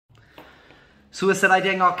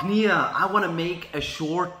I want to make a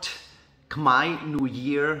short Khmer New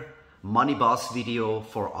Year Money Boss video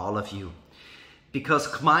for all of you. Because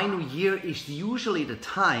Khmer New Year is usually the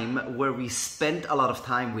time where we spend a lot of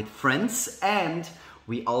time with friends and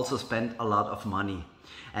we also spend a lot of money.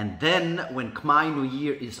 And then when Khmer New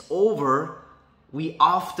Year is over, we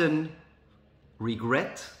often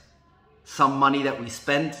regret some money that we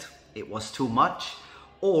spent, it was too much,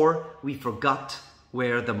 or we forgot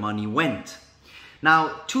where the money went.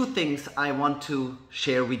 Now, two things I want to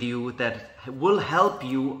share with you that will help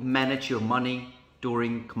you manage your money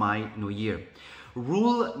during Khmer New Year.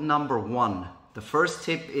 Rule number one, the first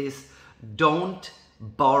tip is don't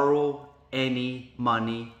borrow any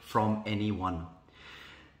money from anyone.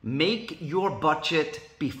 Make your budget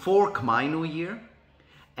before Khmer New Year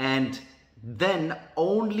and then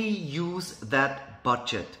only use that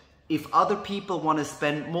budget. If other people want to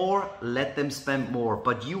spend more, let them spend more.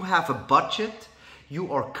 But you have a budget,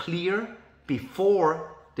 you are clear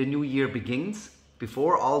before the new year begins,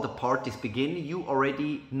 before all the parties begin, you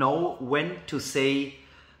already know when to say,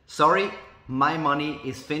 sorry, my money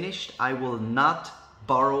is finished, I will not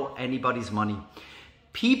borrow anybody's money.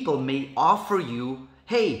 People may offer you,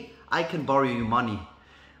 hey, I can borrow you money,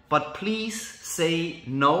 but please say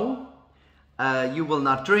no. You will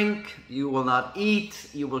not drink, you will not eat,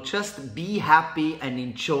 you will just be happy and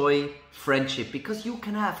enjoy friendship, because you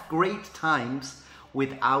can have great times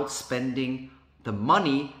without spending the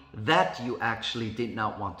money that you actually did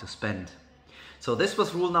not want to spend. So this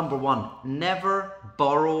was rule number one, never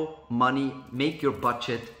borrow money, make your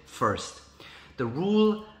budget first. The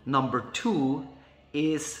rule number two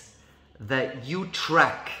is that you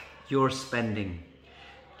track your spending.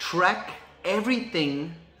 Track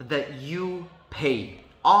everything that you pay,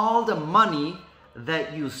 all the money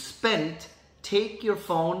that you spent. Take your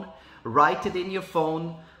phone, write it in your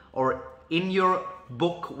phone or in your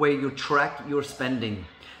book where you track your spending,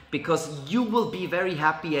 because you will be very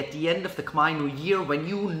happy at the end of the Khmer New Year when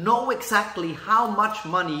you know exactly how much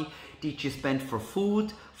money did you spend for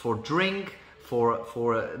food, for drink,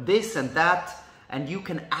 for this and that, and you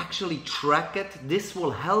can actually track it. This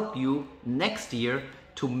will help you next year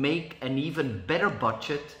to make an even better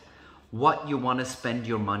budget what you want to spend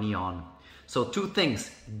your money on. So two things,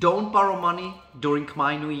 don't borrow money during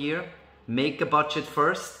Khmer New Year, make a budget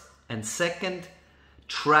first, and second,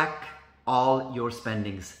 track all your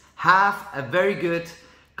spendings. Have a very good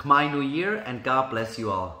Khmer New Year and God bless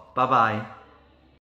you all. Bye bye.